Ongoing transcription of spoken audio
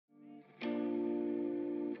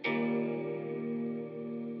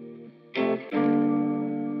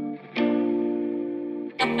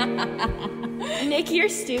Nick, you're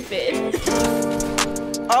stupid.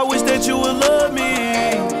 I wish that you would love me.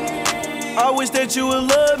 I wish that you would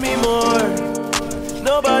love me more.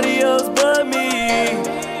 Nobody else but me.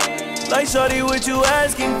 Like shawty, what you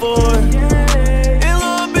asking for? And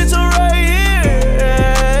little bitch, I'm right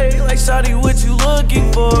here. Like shawty, what you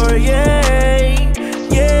looking for? Yeah,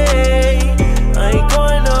 yeah. I ain't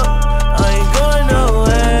going nowhere.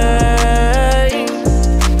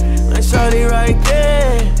 Like shawty, right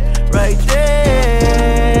there, right there.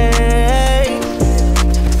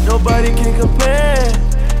 Nobody can compare,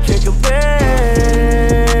 can't compare.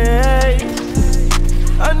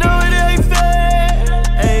 I know it ain't fair,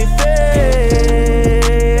 ain't fair.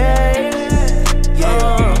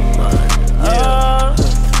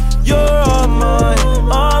 You're all mine,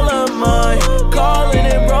 all of mine. Calling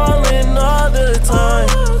and brawling all the time.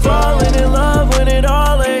 Falling in love when it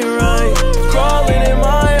all ain't right. Crawling in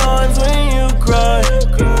my arms when you cry.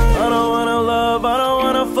 I don't wanna love, I don't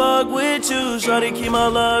wanna fuck with you. Shawty, keep my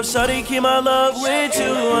love, shawty, keep my love with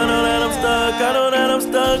you. I know that I'm stuck, I know that I'm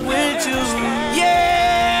stuck with you.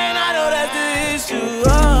 Yeah, and I know that's the issue.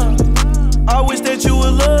 I wish that you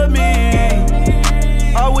would love me.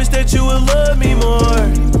 I wish that you would love me more.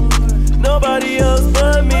 Nobody else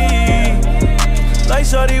but me. Like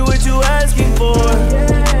shawty, what you asking for?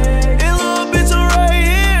 And little bitch, I'm right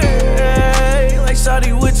here. Like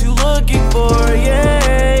shawty, what you looking for?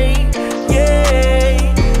 Yeah, yeah.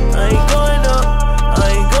 I ain't going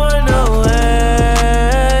nowhere.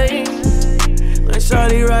 Like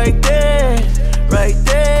shawty, right there, right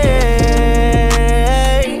there.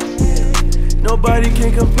 Nobody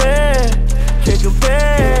can compare, can't compare.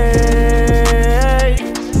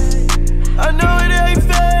 I know it ain't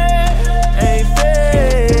fair, ain't fair.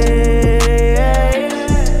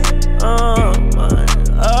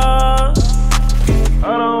 I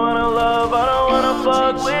don't wanna love, I don't wanna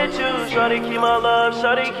fuck with you. Shawty, keep my love,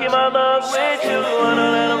 shawty, keep my love with you. I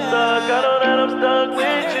know that I'm stuck, I know that I'm stuck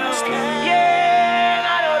with you.